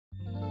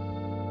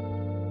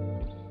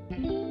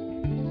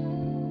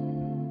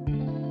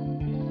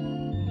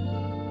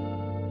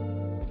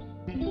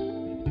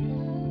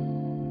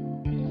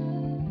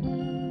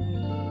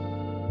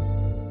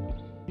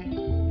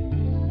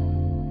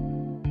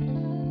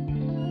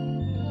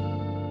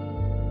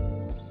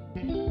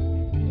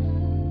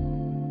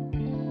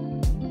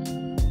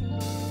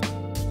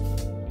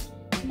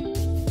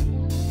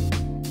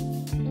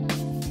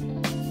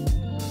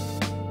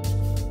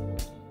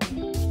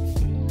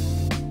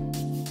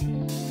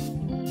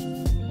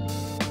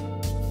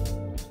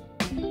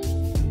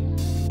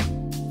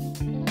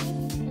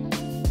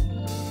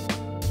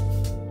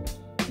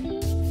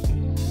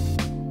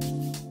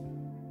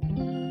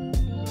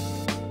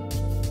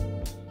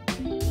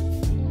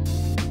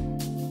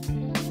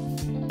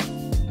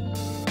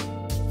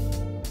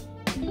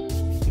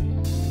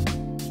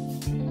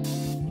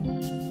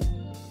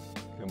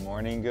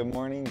morning, good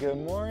morning, good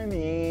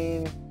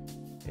morning.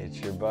 It's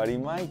your buddy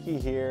Mikey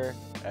here,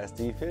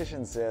 SD Fish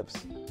and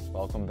Sips.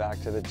 Welcome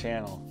back to the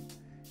channel.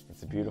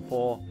 It's a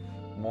beautiful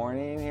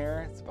morning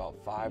here. It's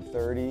about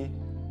 5:30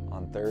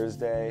 on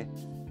Thursday,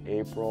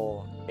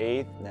 April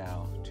 8th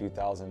now,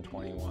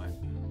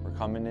 2021. We're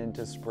coming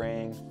into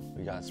spring.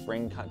 We got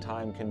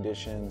springtime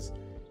conditions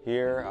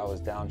here. I was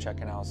down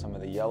checking out some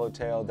of the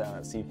yellowtail down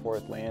at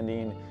Seaforth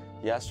Landing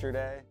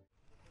yesterday.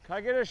 Can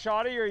I get a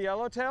shot of your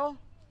yellowtail?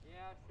 Yeah,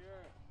 sure.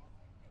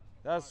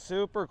 That's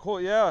super cool,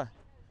 yeah.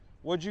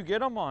 What'd you get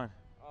them on?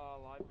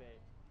 Live bait.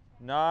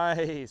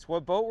 Nice.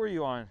 What boat were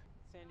you on?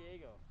 San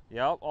Diego.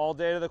 Yep, all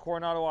day to the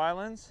Coronado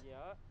Islands? Yeah.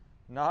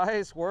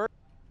 Nice work.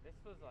 This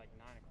was like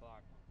 9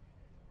 o'clock.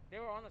 They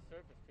were on the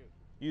surface too.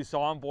 You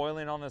saw them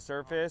boiling on the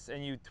surface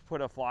and you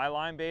put a fly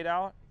line bait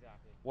out?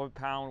 Exactly. What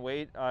pound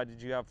weight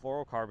did you have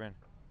fluorocarbon?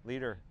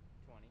 Liter?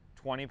 20.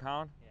 20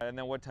 pound? Yeah. And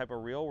then what type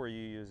of reel were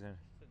you using?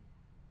 Just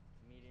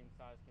a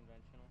medium-sized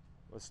conventional.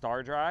 A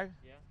Star Drag?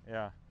 Yeah.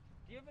 Yeah.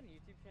 Do you have a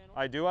YouTube channel?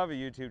 I do have a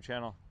YouTube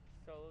channel.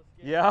 Solo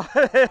Skiff? Yeah,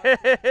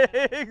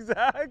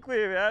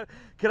 exactly, man.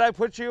 Can I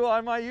put you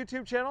on my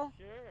YouTube channel?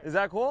 Sure. Is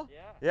that cool?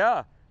 Yeah.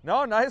 Yeah.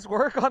 No, nice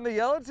work on the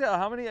yellowtail.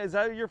 How many, is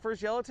that your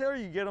first yellowtail or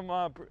you get them,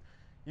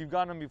 you've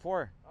gotten them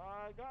before?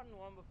 I've gotten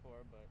one before,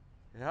 but.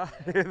 Yeah,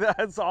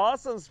 that's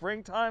awesome.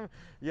 Springtime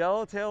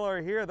yellowtail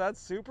are here. That's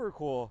super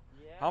cool.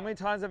 Yeah. How many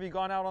times have you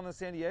gone out on the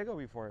San Diego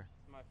before?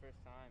 It's my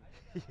first time.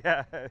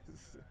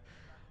 Yes.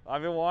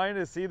 I've been wanting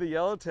to see the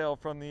yellowtail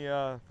from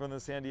the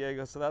San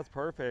Diego, so that's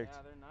perfect.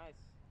 Yeah, they're nice.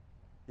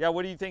 Yeah,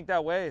 what do you think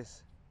that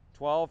weighs?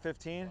 12,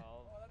 15? 12.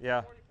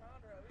 Yeah.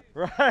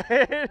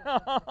 Right.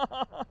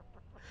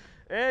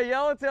 Hey,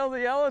 yellowtail's a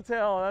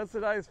yellowtail. That's a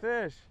nice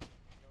fish.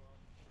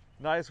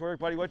 Nice work,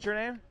 buddy. What's your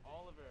name?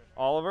 Oliver.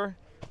 Oliver.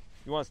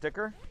 You want a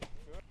sticker?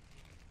 Sure.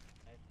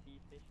 SD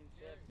Fish and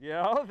Sips.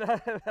 Yeah,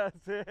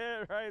 that's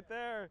it right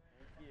there.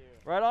 Thank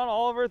you. Right on,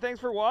 Oliver. Thanks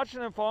for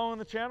watching and following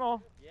the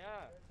channel. Yeah,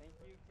 thank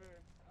you for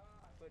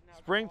putting out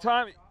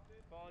Springtime.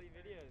 quality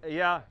videos.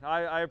 Yeah,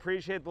 I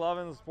appreciate the love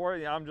and the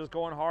support. Yeah, I'm just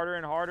going harder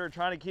and harder,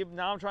 trying to keep.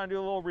 Now I'm trying to do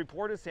a little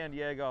report of San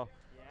Diego.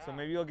 Yeah. So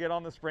maybe you'll get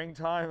on the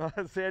springtime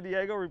San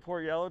Diego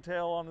report,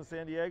 yellowtail on the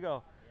San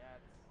Diego. Yeah.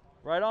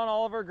 Right on,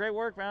 Oliver. Great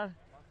work, man.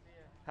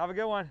 Have a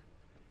good one.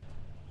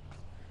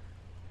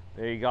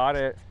 There you got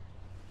it.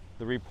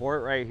 The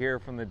report right here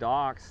from the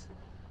docks.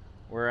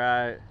 We're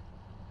at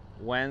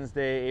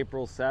Wednesday,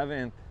 April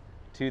 7th,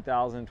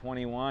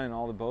 2021, and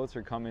all the boats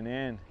are coming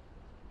in.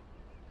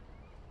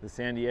 The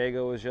San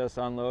Diego was just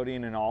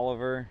unloading, and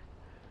Oliver,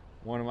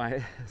 one of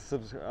my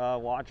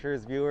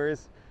watchers,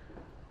 viewers,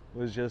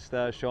 was just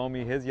showing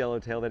me his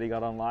yellowtail that he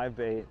got on live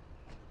bait.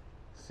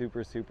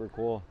 Super, super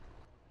cool.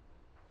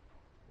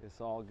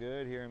 It's all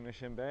good here in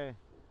Mission Bay.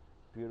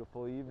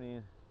 Beautiful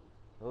evening.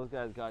 Those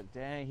guys got,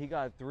 dang, he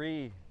got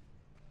 3.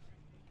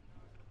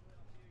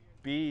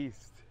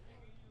 Beast.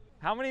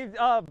 How many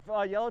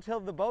yellowtail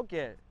did the boat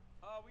get?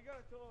 We got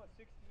a total of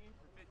 16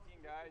 for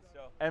 15 guys,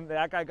 so. And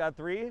that guy got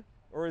 3?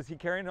 Or is he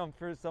carrying them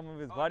for some of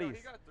his buddies? No,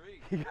 he got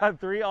 3. He got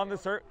 3 on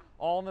the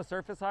all on the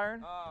surface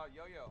iron?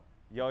 Yo-yo.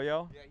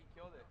 Yo-yo? Yeah, he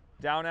killed it.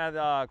 Down at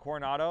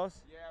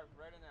Coronado's? Yeah,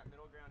 right in that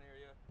middle ground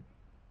area.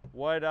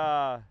 What,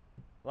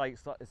 like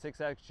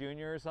 6X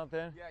Junior or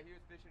something? Yeah, he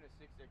was fishing a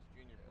 6X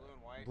Junior, blue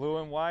and white. Blue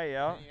and white,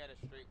 yeah. And he had a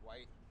straight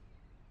white.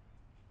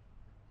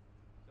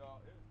 So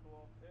it was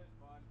cool. It was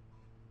fun.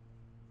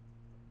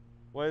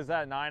 What is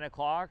that, 9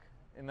 o'clock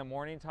in the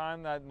morning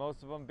time that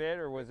most of them bit,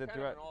 or was it kind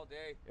throughout? of an all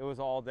day. It was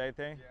all day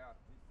thing? Yeah,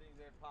 these things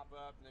they pop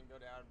up and then go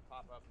down and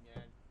pop up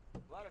again.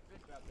 A lot of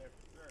fish out there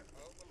for sure.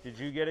 Did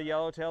you get a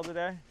yellowtail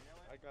today?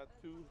 I got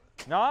 2.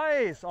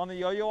 Nice! On the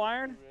yo-yo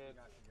iron? Red.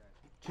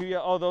 2,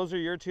 oh, those are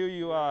your 2?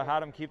 You had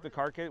them keep the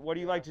carcass? What do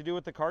you like to do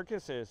with the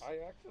carcasses? I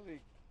actually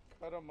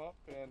cut them up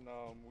and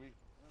we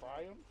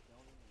fry them.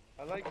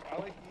 I like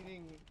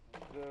eating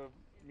the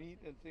meat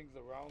and things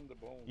around the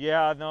bone.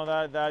 Yeah, no,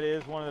 that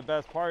is one of the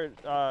best parts,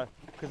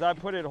 because I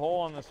put it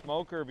whole on the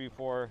smoker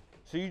before.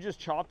 So you just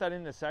chop that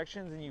into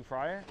sections and you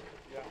fry it?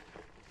 Yeah.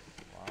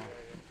 Wow. Yeah.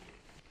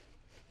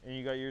 And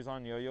you got yours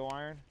on yo-yo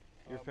iron,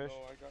 your fish?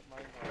 No, I got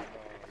mine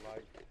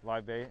on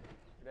Live bait?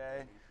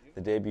 Today. The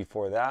day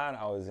before that,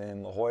 I was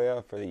in La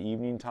Jolla for the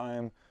evening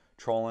time,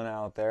 trolling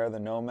out there, the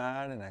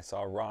Nomad, and I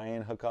saw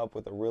Ryan hook up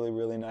with a really,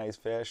 really nice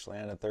fish,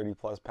 land a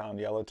 30+ pound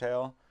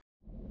yellowtail.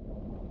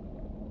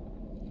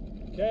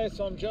 Okay,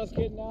 so I'm just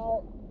getting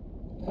out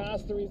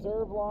past the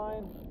reserve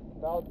line,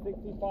 about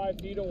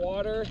 65 feet of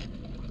water.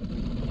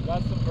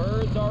 Got some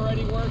birds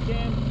already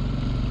working.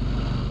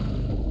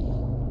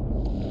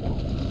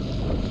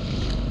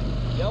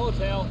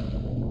 Yellowtail,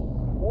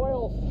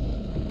 boils.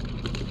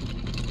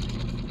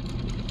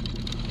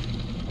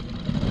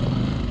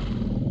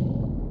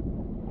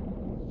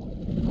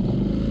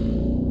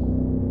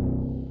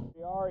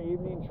 We are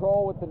evening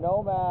troll with the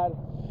Nomad.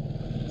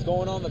 It's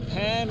going on the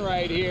pen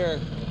right here.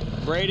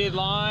 Braided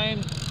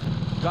line,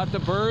 got the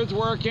birds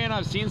working.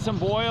 I've seen some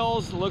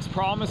boils, looks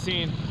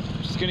promising.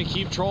 Just gonna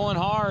keep trolling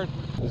hard.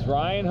 Is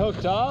Ryan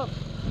hooked up?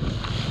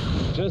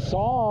 Just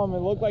saw him, it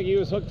looked like he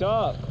was hooked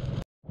up.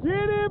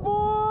 Get it!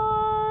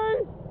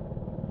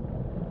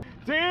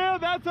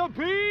 that's a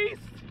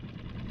beast!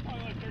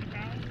 Probably like 30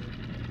 pounds.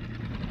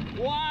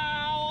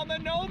 Wow, on the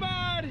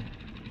Nomad!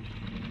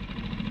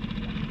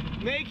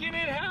 Making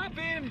it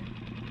happen!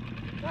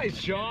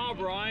 Nice job,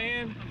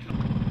 Ryan.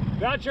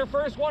 That's your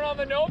first one on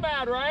the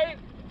Nomad, right?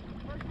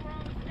 First one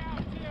on the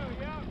Scout too,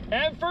 yep.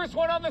 And first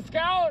one on the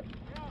Scout?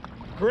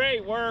 Yep.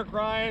 Great work,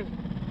 Ryan.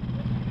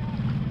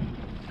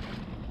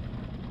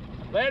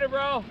 Later,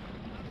 bro.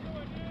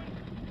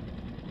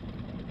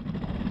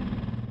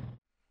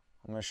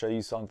 I'm gonna show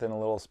you something a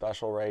little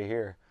special right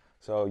here.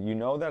 So you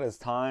know that it's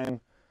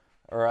time,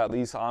 or at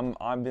least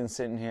I've been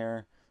sitting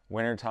here.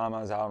 Wintertime,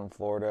 I was out in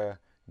Florida,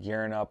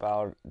 gearing up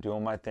out,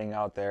 doing my thing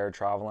out there,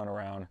 traveling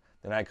around.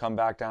 Then I come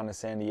back down to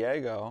San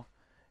Diego,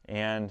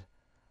 and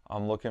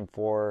I'm looking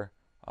for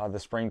the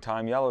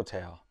springtime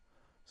yellowtail.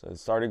 So it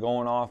started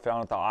going off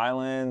down at the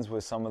islands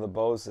with some of the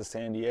boats to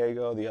San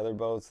Diego, the other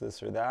boats,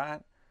 this or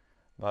that.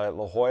 But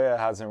La Jolla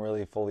hasn't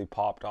really fully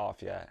popped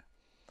off yet.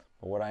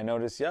 But what I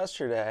noticed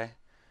yesterday,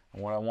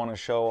 and what I want to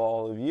show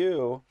all of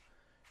you,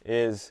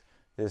 is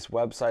this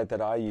website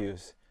that I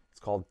use.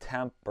 It's called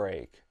Temp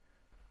Break.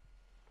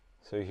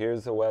 So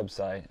here's the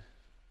website.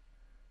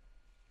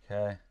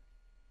 Okay,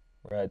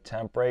 we're at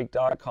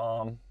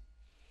tempbreak.com,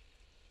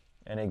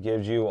 and it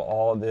gives you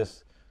all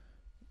this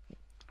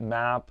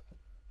map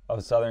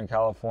of Southern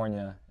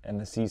California and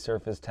the sea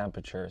surface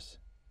temperatures.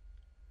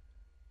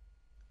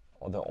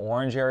 Well, the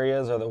orange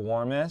areas are the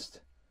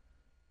warmest.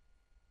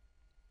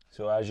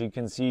 So as you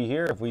can see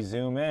here, if we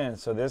zoom in,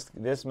 so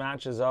this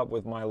matches up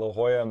with my La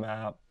Jolla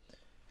map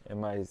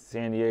and my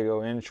San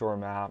Diego inshore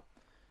map.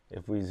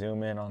 If we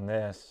zoom in on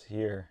this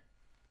here.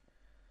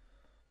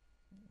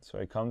 So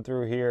I come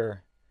through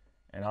here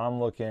and I'm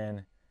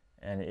looking,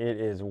 and it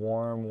is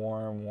warm,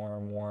 warm,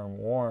 warm, warm,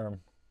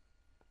 warm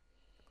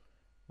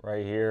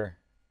right here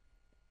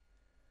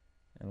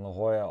in La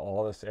Jolla,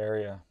 all this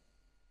area.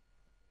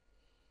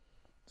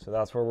 So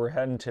that's where we're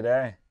heading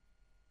today.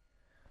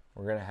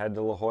 We're gonna head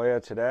to La Jolla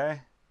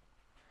today.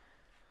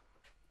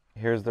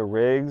 Here's the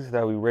rigs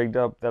that we rigged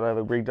up, that I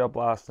rigged up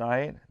last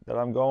night, that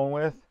I'm going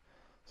with.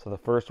 So the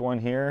first one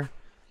here,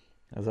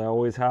 as I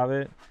always have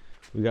it,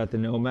 we got the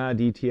Nomad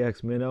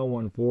DTX Minnow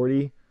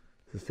 140.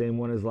 It's the same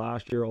one as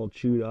last year, all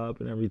chewed up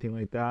and everything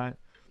like that.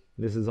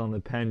 This is on the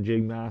Penn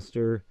Jig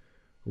Master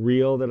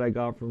reel that I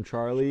got from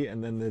Charlie,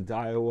 and then the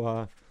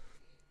Daiwa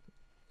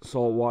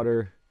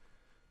saltwater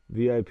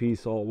VIP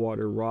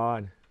saltwater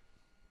rod.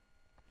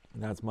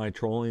 And that's my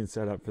trolling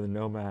setup for the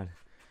Nomad.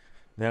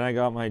 Then I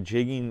got my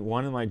jigging,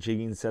 one of my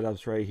jigging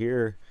setups right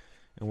here,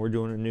 and we're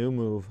doing a new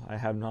move. I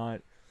haven't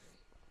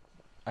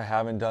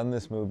done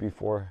this move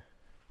before.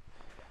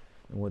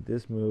 And what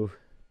this move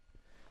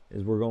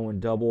is, we're going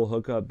double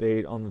hookup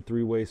bait on the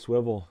 3-way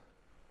swivel.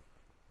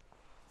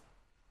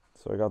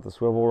 So I got the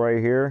swivel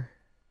right here.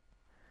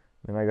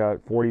 Then I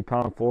got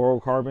 40-pound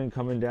fluorocarbon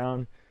coming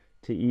down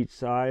to each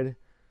side.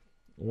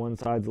 One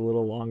side's a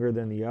little longer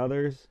than the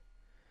others.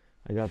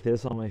 I got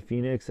this on my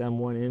Phoenix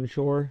M1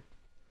 inshore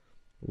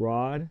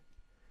rod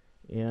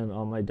and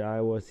on my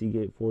Daiwa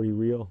Seagate 40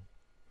 reel.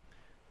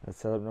 That's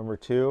setup number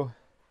 2.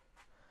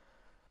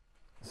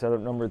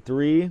 Setup number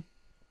 3.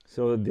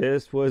 So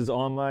this was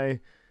on my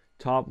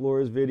top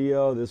lures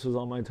video. This was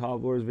on my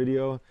top lures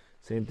video.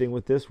 Same thing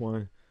with this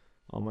one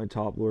on my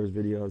top lures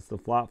video. It's the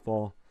flat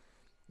fall.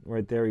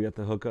 Right there, we got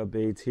the hookup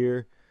baits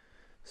here.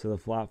 So the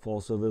flat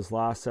fall. So this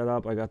last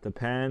setup, I got the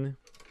Penn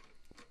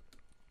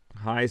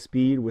high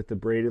speed with the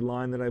braided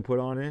line that I put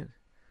on it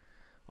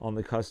on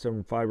the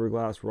custom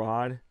fiberglass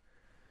rod.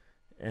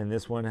 And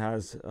this one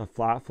has a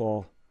flat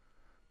fall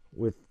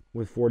with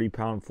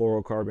 40-pound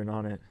fluorocarbon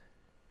on it.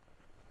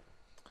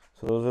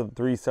 So those are the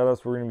 3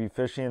 setups we're going to be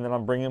fishing. And then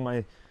I'm bringing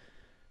my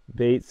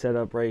bait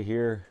setup right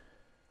here.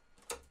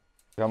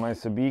 Got my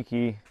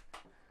sabiki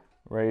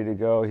ready to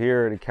go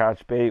here to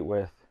catch bait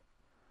with.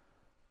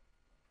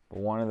 But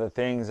one of the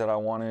things that I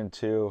wanted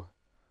to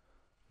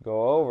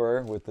go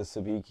over with the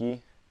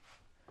sabiki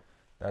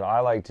that I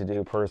like to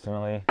do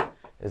personally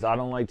is I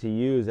don't like to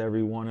use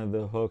every one of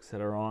the hooks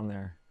that are on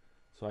there.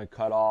 So I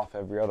cut off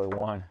every other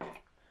one.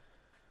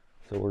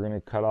 So we're going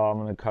to cut off,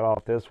 I'm going to cut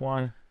off this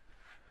one.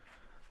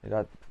 I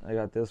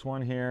got this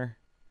one here.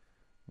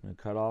 I'm going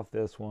to cut off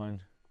this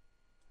one.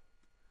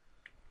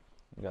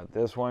 I got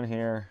this one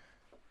here.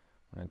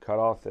 I'm going to cut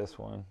off this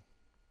one.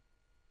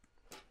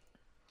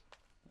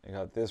 I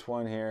got this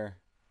one here.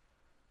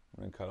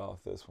 I'm going to cut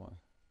off this one.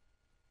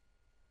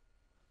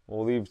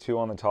 We'll leave 2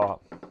 on the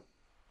top.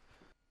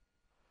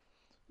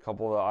 A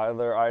couple of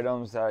other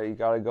items that you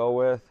got to go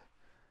with.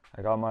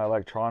 I got my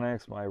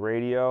electronics, my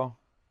radio,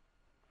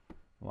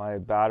 my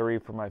battery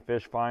for my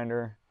fish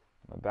finder,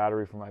 my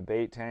battery for my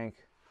bait tank,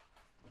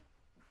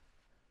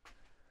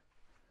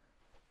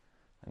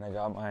 and I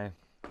got my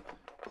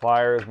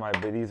pliers.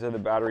 These are the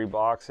battery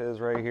boxes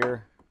right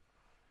here.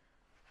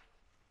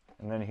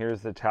 And then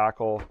here's the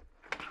tackle,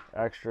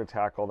 extra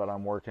tackle that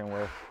I'm working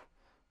with.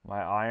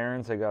 My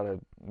irons, I got a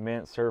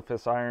mint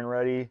surface iron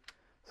ready.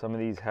 Some of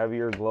these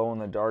heavier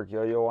glow-in-the-dark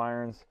yo-yo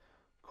irons.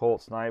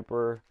 Colt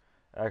Sniper,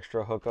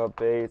 extra hookup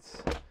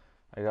baits.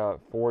 I got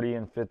 40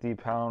 and 50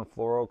 pound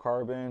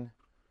fluorocarbon.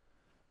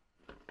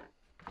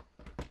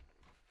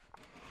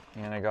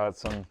 And I got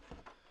some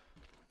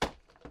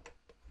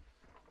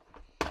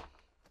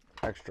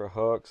extra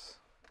hooks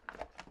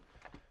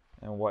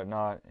and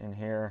whatnot in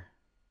here.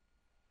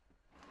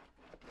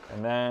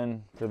 And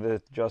then for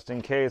the, just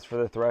in case for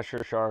the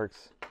thresher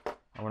sharks,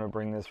 I'm gonna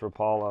bring this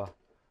Rapala.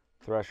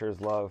 Threshers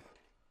love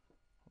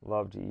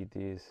to eat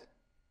these.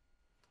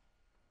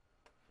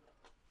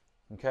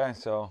 Okay,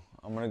 so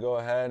I'm gonna go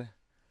ahead,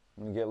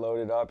 I'm gonna get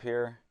loaded up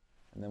here,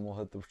 and then we'll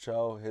hit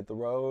the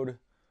road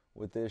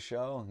with this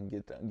show and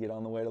get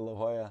on the way to La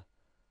Jolla.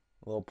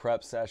 A little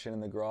prep session in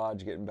the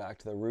garage, getting back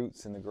to the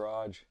roots in the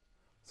garage.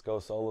 Let's go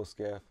Solo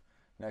Skiff.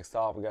 Next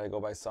stop, we gotta go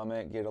by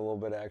Summit, get a little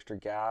bit of extra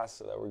gas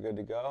so that we're good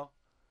to go,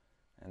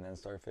 and then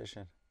start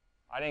fishing.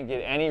 I didn't get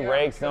any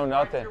rakes, no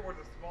nothing. Right here where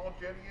the small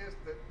jetty is,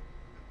 that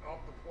off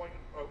the point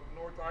of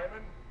North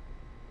Island,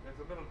 there's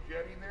a little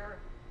jetty there.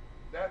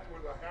 That's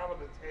where the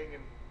halibut's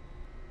hanging.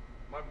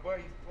 My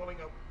buddy's pulling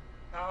up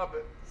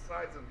halibut the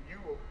size of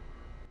you.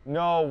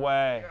 No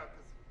way. Yeah,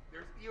 because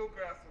there's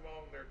eelgrass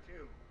along there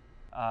too.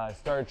 I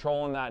started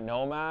trolling that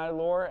Nomad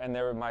lure, and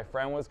my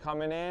friend was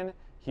coming in.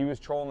 He was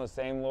trolling the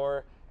same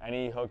lure, and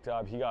he hooked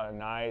up. He got a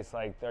nice,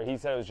 he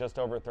said it was just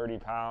over 30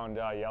 pound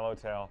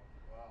yellowtail.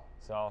 Wow.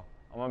 So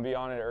I'm gonna be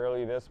on it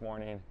early this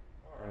morning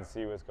and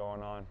see what's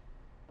going on.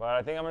 But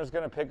I think I'm just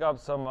gonna pick up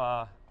some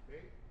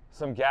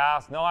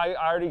gas. No, I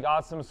already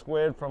got some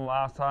squid from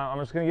last time.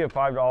 I'm just gonna get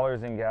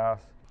 $5 in gas.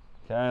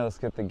 Okay, let's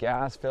get the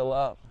gas fill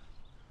up.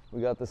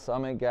 We got the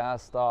Summit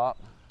gas stop.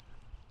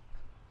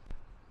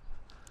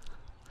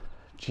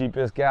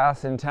 Cheapest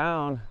gas in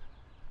town.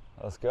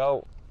 Let's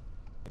go.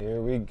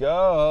 Here we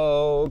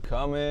go,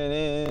 coming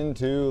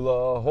into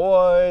La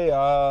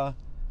Jolla.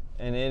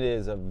 And it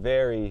is a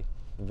very,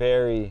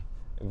 very,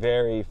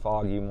 very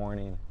foggy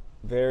morning.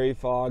 Very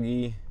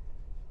foggy.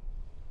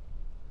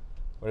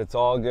 But it's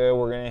all good.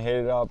 We're gonna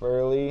hit it up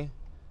early.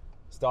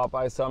 Stop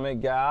by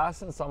Summit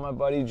Gas and saw my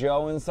buddy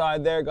Joe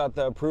inside there. Got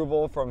the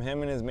approval from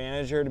him and his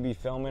manager to be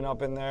filming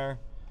up in there,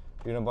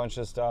 doing a bunch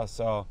of stuff.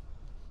 So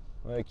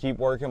I'm gonna keep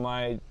working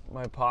my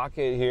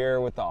pocket here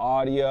with the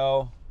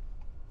audio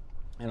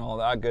and all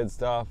that good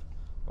stuff.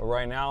 But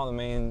right now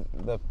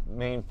the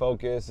main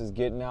focus is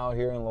getting out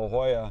here in La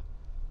Jolla.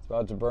 It's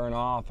about to burn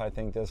off, I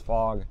think, this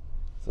fog.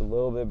 It's a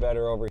little bit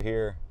better over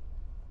here,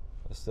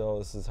 but still,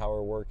 this is how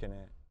we're working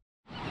it.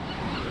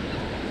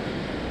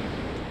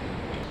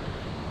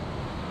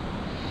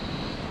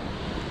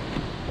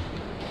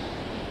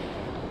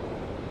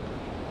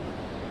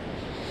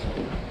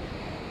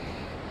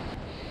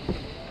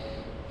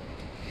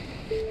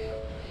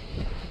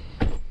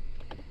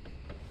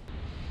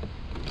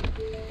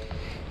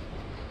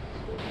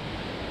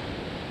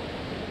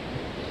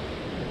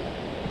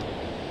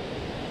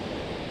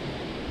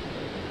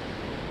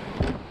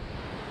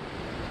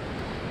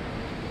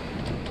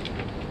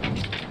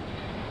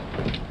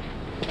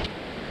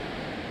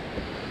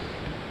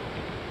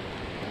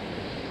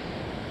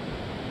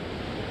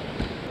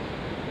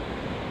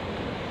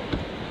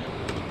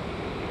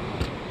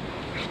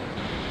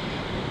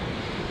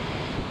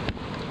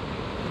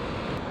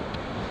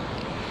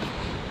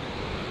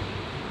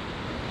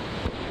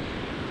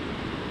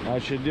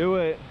 That should do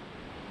it.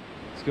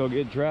 Let's go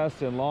get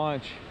dressed and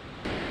launch.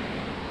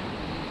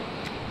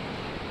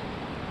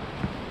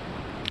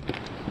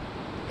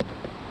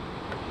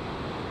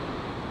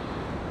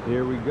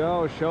 Here we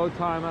go,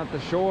 showtime at the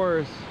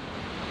shores.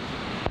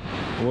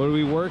 What are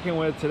we working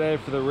with today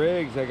for the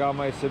rigs? I got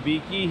my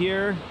sabiki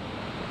here.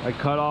 I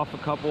cut off a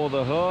couple of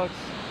the hooks.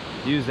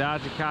 Use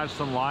that to catch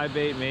some live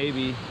bait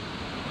maybe.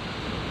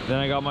 Then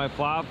I got my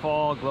flat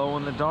fall glow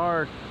in the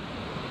dark.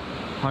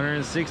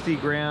 160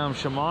 gram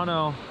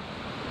Shimano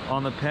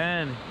on the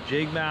pen,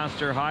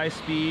 Jigmaster high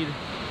speed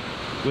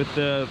with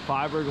the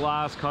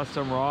fiberglass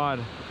custom rod.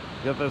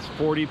 Got this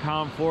 40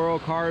 pound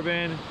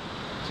fluorocarbon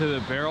to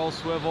the barrel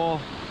swivel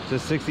to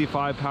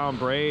 65 pound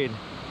braid.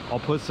 I'll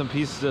put some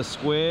pieces of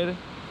squid.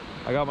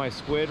 I got my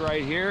squid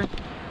right here.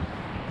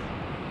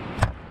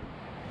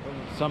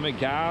 Summit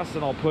gas,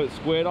 and I'll put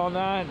squid on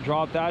that,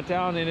 drop that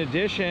down. In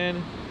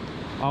addition,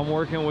 I'm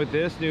working with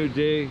this new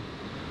dig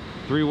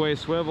 3-way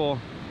swivel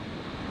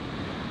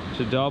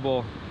to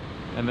double,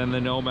 and then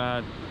the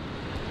Nomad.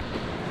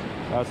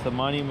 That's the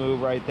money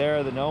move right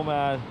there, the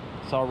Nomad.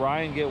 Saw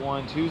Ryan get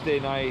one Tuesday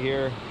night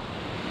here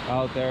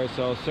out there.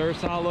 So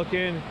surf's not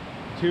looking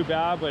too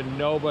bad, but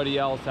nobody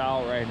else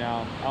out right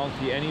now. I don't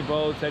see any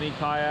boats, any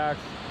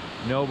kayaks,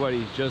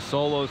 nobody. Just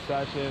solo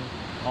session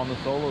on the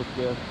Solo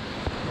Skiff.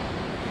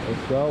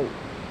 Let's go.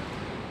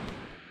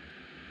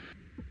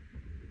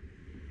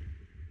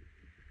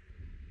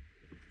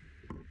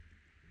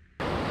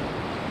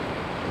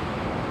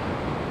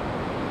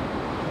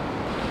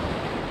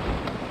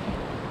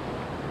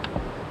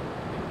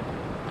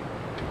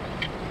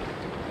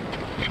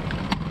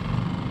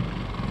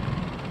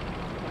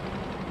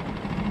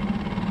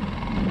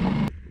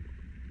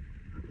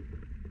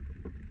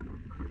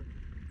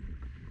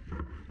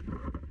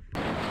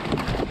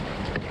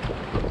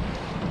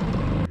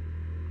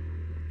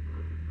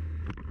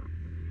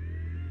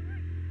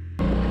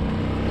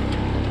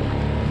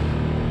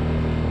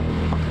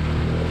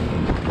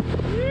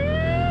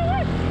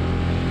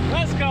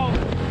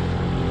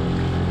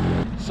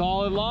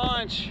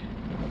 launch.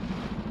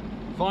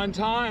 Fun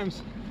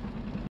times.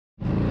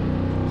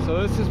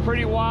 So this is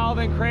pretty wild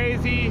and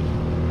crazy.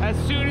 As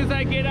soon as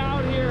I get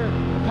out here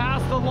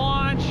past the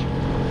launch,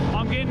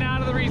 I'm getting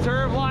out of the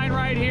reserve line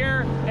right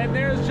here, and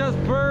there's just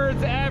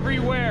birds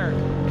everywhere.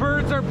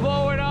 Birds are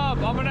blowing up.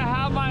 I'm gonna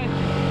have my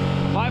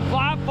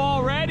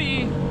flatfall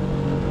ready.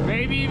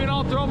 Maybe even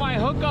I'll throw my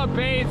hookup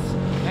baits,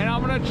 and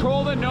I'm gonna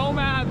troll the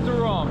Nomad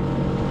through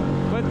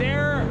them. But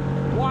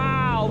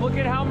wow, look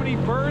at how many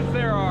birds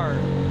there are.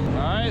 All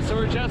right, so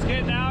we're just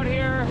getting out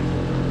here.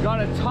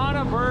 Got a ton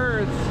of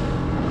birds.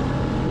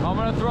 I'm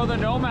gonna throw the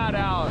Nomad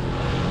out.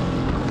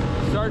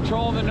 Start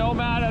trolling the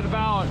Nomad at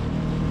about,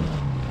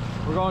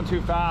 we're going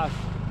too fast.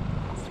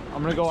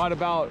 I'm gonna go at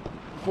about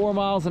 4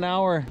 miles an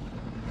hour.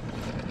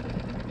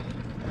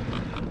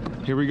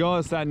 Here we go,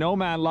 it's that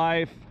Nomad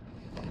life.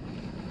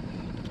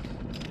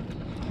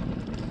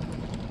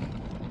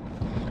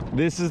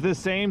 This is the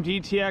same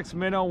DTX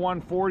Minnow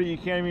 140, you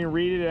can't even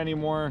read it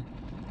anymore,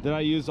 that I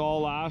used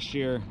all last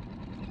year.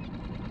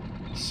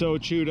 So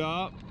chewed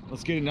up.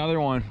 Let's get another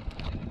one.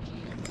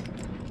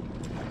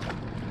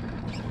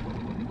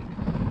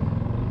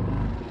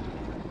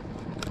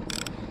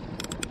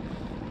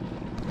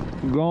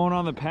 Going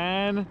on the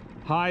Penn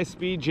high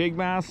speed jig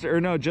master, or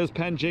no, just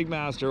Penn jig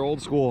master,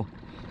 old school,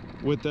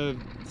 with the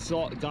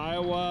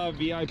Daiwa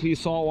VIP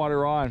saltwater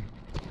rod.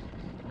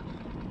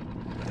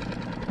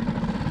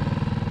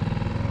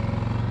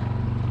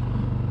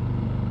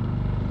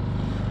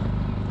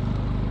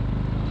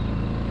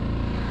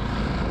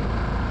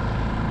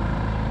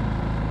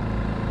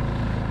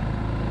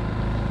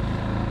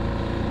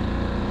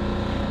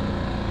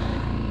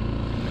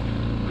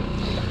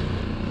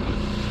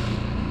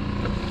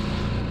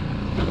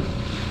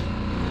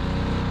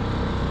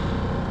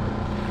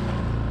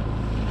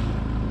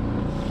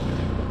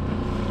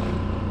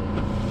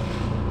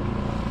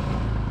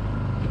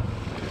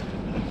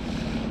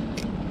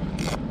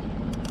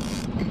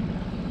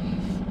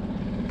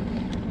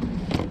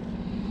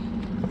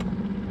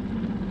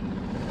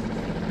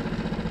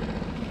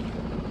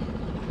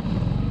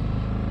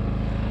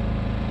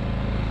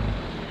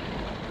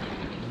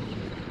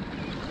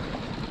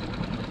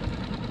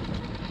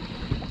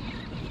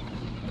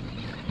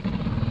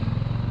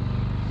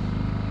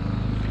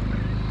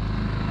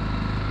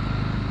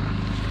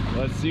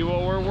 Let's see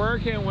what we're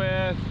working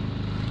with.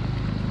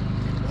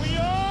 We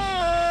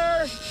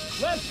are!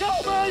 Let's go,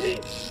 baby!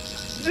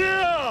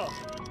 Yeah!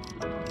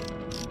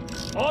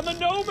 On the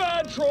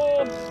Nomad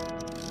troll.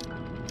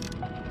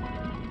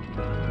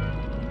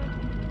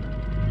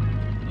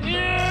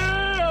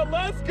 Yeah!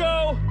 Let's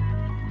go!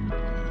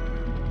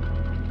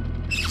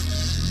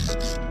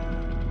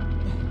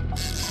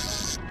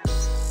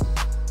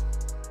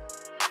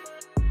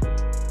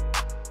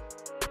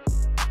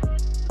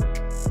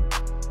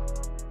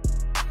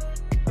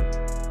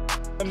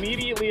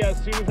 Immediately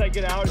as soon as I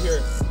get out here,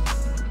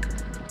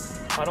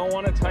 I don't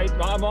want to tighten.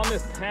 I'm on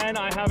this Penn.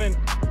 I haven't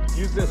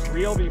used this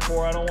reel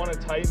before. I don't want to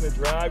tighten the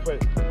drag,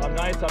 but I'm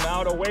nice. I'm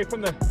out away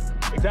from the,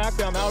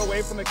 exactly, I'm out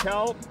away from the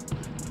kelp.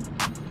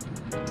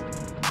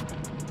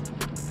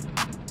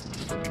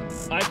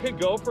 I could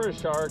go for a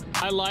shark.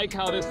 I like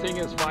how this thing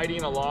is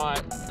fighting a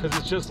lot because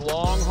it's just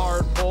long,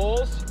 hard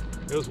pulls.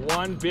 It was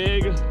one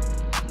big,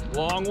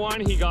 long one.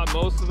 He got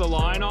most of the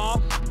line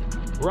off,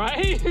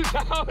 right?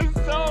 That was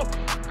so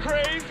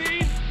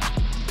crazy.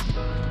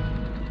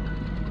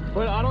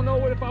 But I don't know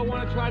if I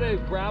want to try to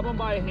grab him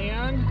by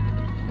hand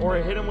or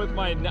hit him with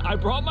my, I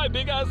brought my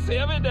big ass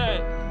salmon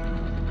net.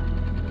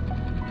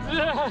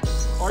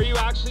 Are you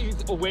actually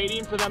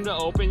waiting for them to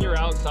open your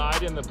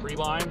outside in the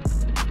pre-line?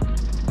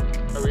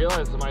 I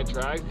realized that my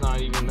drag's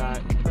not even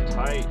that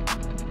tight.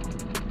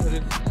 But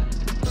it's,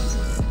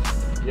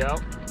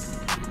 yep,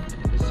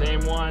 the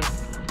same one.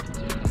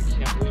 Dude,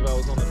 I can't believe I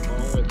was on the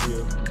phone with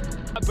you.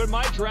 But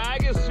my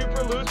drag is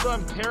super loose, but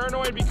I'm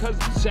paranoid because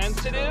it's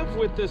sensitive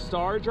with the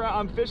star drag.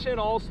 I'm fishing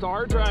all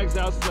star drags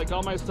out, so like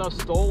all my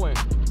stuff's stolen.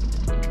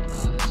 Oh,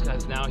 this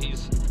guy's now,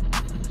 he's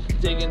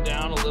digging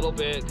down a little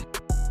bit.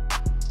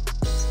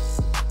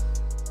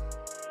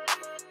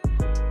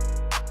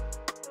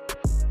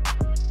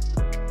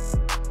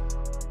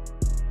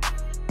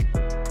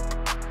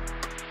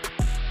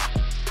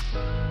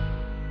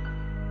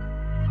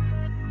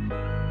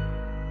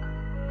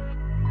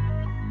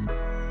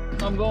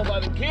 I'm going by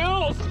the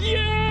kills.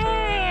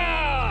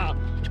 Yeah!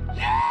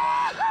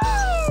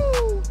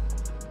 Yahoo!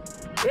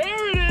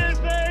 There it is,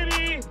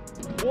 baby!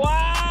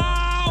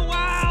 Wow,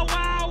 wow,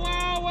 wow,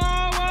 wow,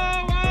 wow,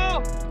 wow,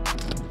 wow!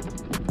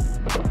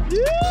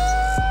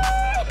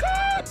 Yeah!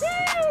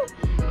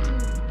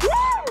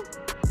 Woo!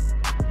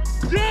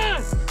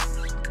 Yes!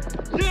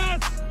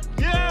 Yes!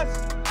 Yes!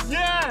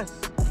 Yes!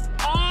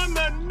 On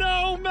the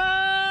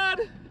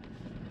Nomad!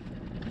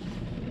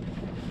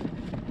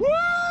 Woo!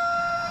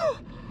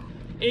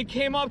 It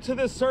came up to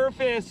the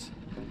surface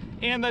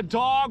and the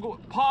dog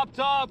popped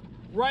up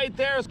right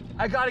there.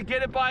 I gotta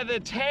get it by the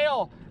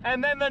tail.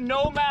 And then the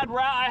Nomad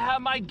I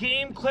have my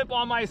game clip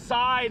on my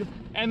side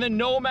and the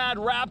Nomad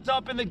wrapped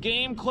up in the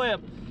game clip.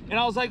 and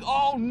I was like,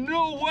 oh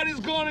no, what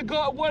is gonna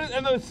go,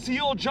 and the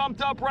seal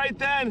jumped up right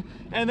then,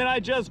 and then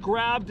I just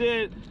grabbed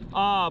it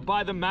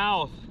by the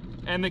mouth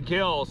and the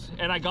gills,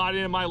 and I got it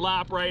in my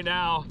lap right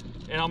now,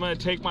 and I'm gonna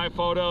take my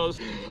photos.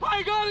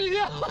 I got it,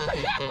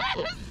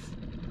 yes!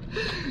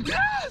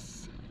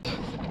 Yes!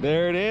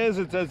 There it is,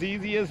 it's as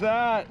easy as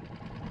that.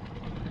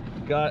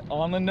 Got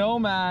on the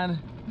Nomad,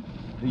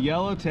 the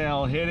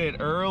Yellowtail, hit it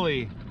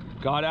early.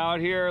 Got out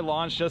here,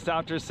 launched just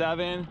after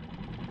 7,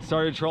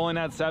 started trolling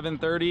at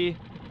 7:30,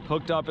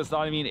 hooked up, it's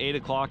not even 8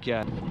 o'clock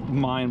yet.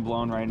 Mind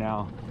blown right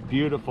now.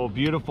 Beautiful,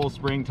 beautiful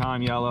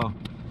springtime yellow.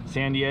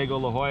 San Diego,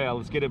 La Jolla.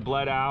 Let's get it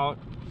bled out.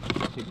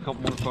 Take a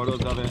couple more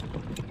photos of it.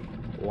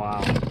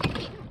 Wow.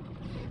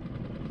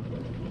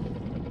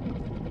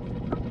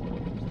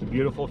 It's a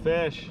beautiful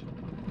fish.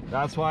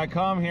 That's why I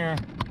come here.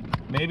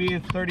 Maybe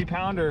it's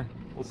 30-pounder.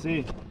 We'll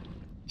see.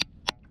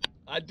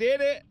 I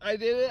did it. I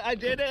did it. I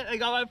did it. I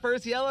got my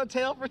first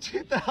yellowtail for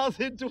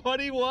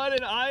 2021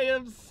 and I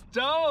am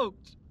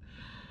stoked.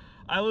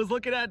 I was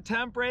looking at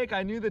temp break.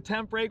 I knew the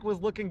temp break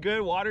was looking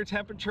good. Water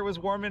temperature was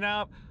warming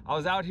up. I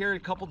was out here a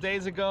couple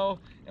days ago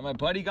and my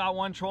buddy got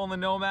one trolling the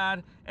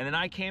Nomad, and then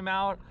I came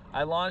out.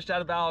 I launched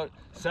at about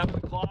 7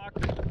 o'clock.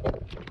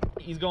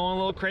 He's going a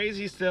little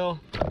crazy still.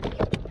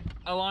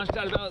 I launched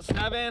at about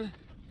 7,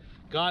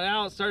 got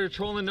out, started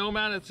trolling the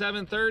Nomad at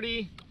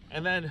 7:30,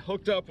 and then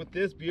hooked up with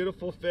this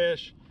beautiful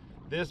fish,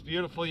 this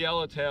beautiful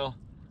yellowtail.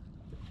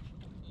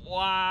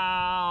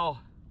 Wow.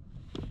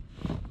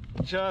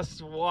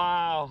 Just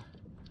wow.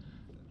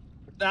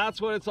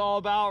 That's what it's all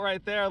about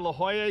right there, La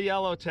Jolla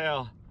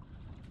Yellowtail.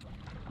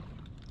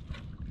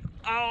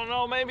 I don't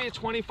know, maybe a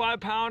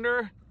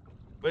 25-pounder,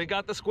 but he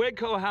got the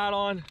Squidco hat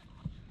on.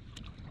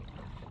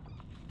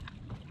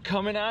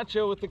 Coming at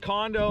you with the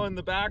condo in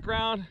the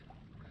background.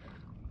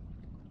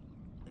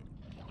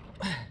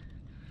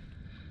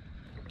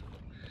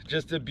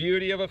 Just a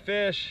beauty of a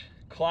fish.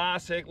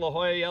 Classic La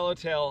Jolla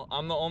Yellowtail.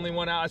 I'm the only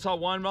one out. I saw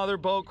one other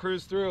boat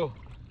cruise through.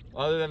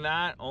 Other than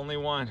that, only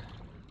one.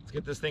 Let's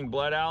get this thing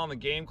bled out on the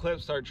game clip,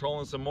 start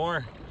trolling some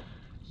more.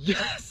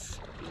 Yes!